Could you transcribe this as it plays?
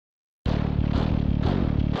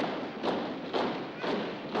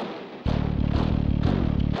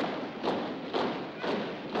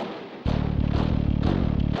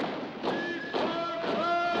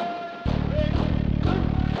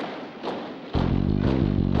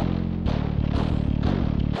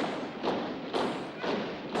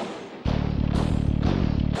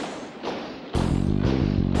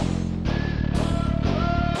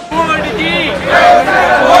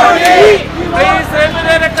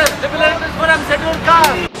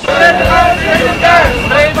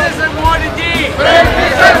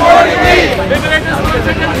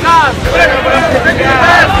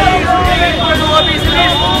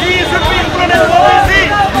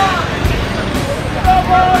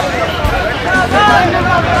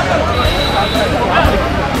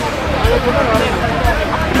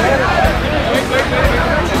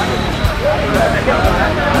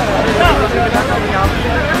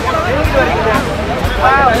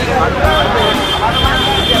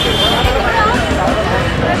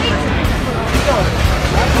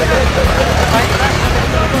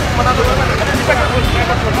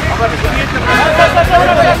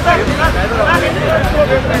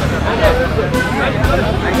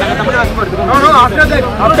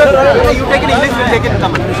After you take in English, we'll take it in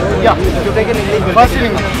Tamil. Yeah, you take it in English. First in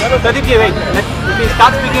English. Pradeep, wait. If we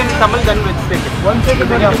start speaking in Tamil, then we'll take it. 1 second.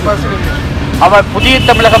 Yeah, first in English. Our Pudiya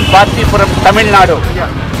Tamilagam Party from Tamil Nadu. Yeah.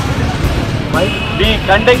 We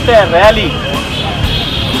conduct a rally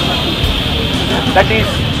that is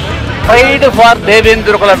pride for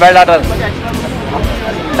Devendra Veladar.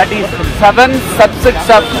 That is 7 subsets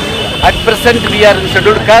of, at present we are in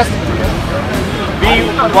scheduled caste. We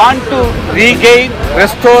want to regain,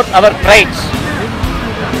 restore our pride.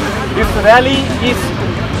 This rally is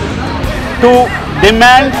to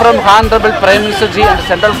demand from Honorable Prime Minister Ji and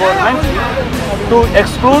Central Government to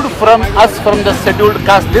exclude from us from the scheduled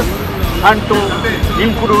caste list and to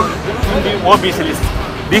include in the OBC list.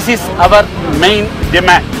 This is our main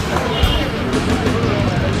demand.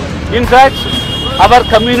 In fact, our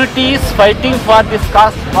community is fighting for this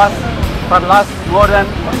caste for last more than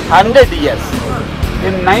 100 years.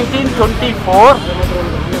 In 1924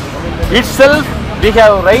 itself, we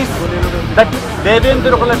have raised that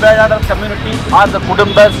Devendra Veladar community or the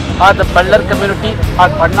Kudumbas or the Pallar community or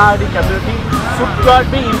Pannadi community should not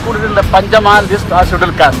be included in the Panchama list or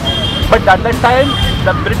scheduled caste. But at that time,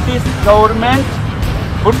 the British government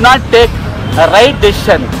could not take a right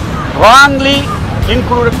decision, wrongly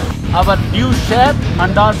included our due share,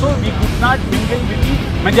 and also we could not mingle with the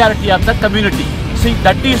majority of the community. See,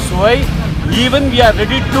 that is why even we are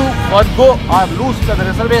ready to forgo or lose the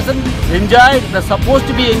reservation enjoyed, the supposed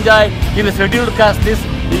to be enjoyed in the scheduled caste list.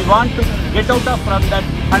 We want to get out of from that,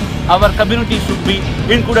 and our community should be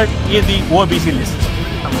included in the OBC list.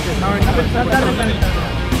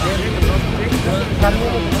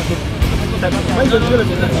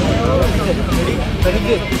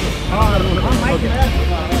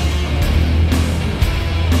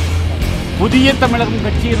 புதிய தமிழகம்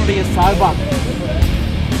கட்சியினுடைய சார்பாக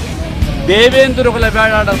தேவேந்திர குல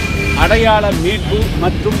வேளாளர் அடையாள மீட்பு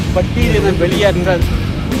மற்றும் பட்டியலின வெளியேற்றல்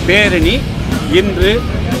பேரணி இன்று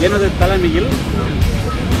எனது தலைமையில்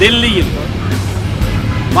டெல்லியில்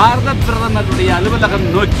பாரத பிரதமருடைய அலுவலகம்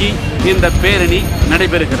நோக்கி இந்த பேரணி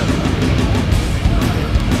நடைபெறுகிறது.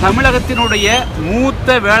 தமிழகத்தினுடைய மூத்த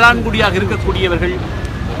வேளாண்குடியாக இருக்கக்கூடியவர்கள்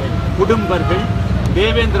குடும்பர்கள்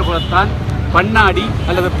தேவேந்திர குலத்தான் பன்னாடி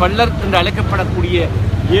அல்லது பல்லர் என்று அழைக்கப்படக்கூடிய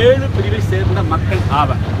 7 பிரிவை சேர்ந்த மக்கள்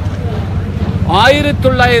ஆவர்.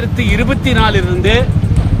 1924 இருந்து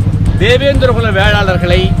தேவேந்திர குல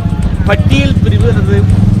வேளாளர்களை பட்டியல் பிரிவு அல்லது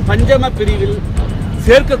பஞ்சம பிரிவில்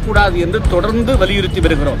சேர்க்கக்கூடாது என்று தொடர்ந்து வலியுறுத்தி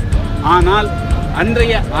வருகிறோம். ஆனால்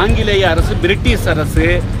அன்றைய ஆங்கிலேய அரசு, பிரிட்டிஷ் அரசு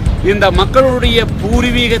இந்த மக்களுடைய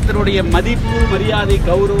பூர்வீகத்தினுடைய மதிப்பு, மரியாதை,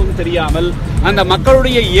 கௌரவம் தெரியாமல் அந்த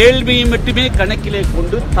மக்களுடைய ஏழ்மையை மட்டுமே கணக்கிலே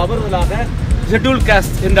கொண்டு தவறுதலாக ஷெட்யூல்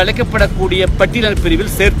காஸ்ட் என்று அழைக்கப்படக்கூடிய பட்டியல்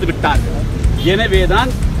பிரிவில் சேர்த்து விட்டார்கள்.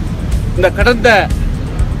 எனவேதான் இந்த கடந்த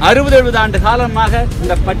 60-70 ஆண்டு காலமாக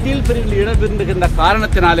இந்த பட்டியல் பிரிவில் இடம்பெறுகின்ற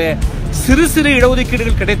காரணத்தினாலே சிறு சிறு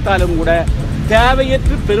இடஒதுக்கீடுகள் கிடைத்தாலும் கூட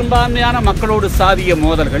தேவையற்று பெரும்பான்மையான மக்களோடு சாதிய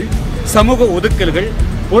மோதல்கள், சமூக ஒதுக்கல்கள்,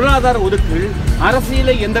 பொருளாதார ஒதுக்கீடுகள்,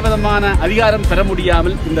 அரசியலை எந்த விதமான அதிகாரம் பெற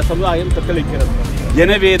முடியாமல் இந்த சமுதாயம் தத்தளிக்கிறது.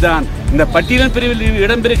 எனவேதான் இந்த பட்டியல் பிரிவில்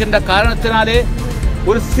இடம்பெறுகின்ற காரணத்தினாலே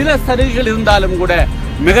ஒரு சில சலுகைகள் இருந்தாலும் கூட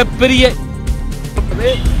மிகப்பெரிய,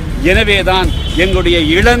 எனவேதான் எங்களுடைய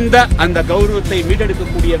இழந்த அந்த கௌரவத்தை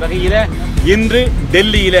மீட்டெடுக்கக்கூடிய வகையில இன்று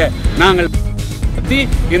டெல்லியில நாங்கள்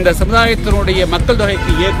இந்த சமுதாயத்தினுடைய மக்கள்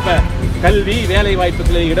தொகைக்கு ஏற்ப கல்வி, வேலை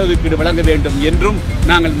வாய்ப்புகளை இடஒதுக்கீடு வழங்க வேண்டும் என்றும்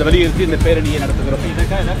நாங்கள் இந்த வலியுறுத்தி இந்த பேரணியை நடத்துகிறோம்.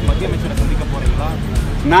 மத்திய அமைச்சரை சந்திக்க போறீங்களா?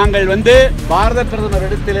 நாங்கள் பாரத பிரதமர்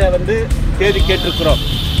இடத்துல தேதி கேட்டிருக்கிறோம்.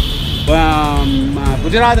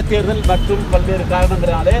 குஜராத் தேர்தல் மற்றும் பல்வேறு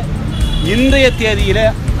காரணங்களாலே இன்றைய தேதியில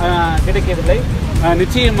கிடைக்கவில்லை.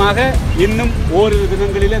 நிச்சயமாக இன்னும் ஓரிரு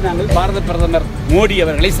தினங்களிலே நாங்கள் பாரத பிரதமர் மோடி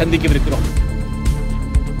அவர்களை சந்திக்கவிருக்கிறோம்.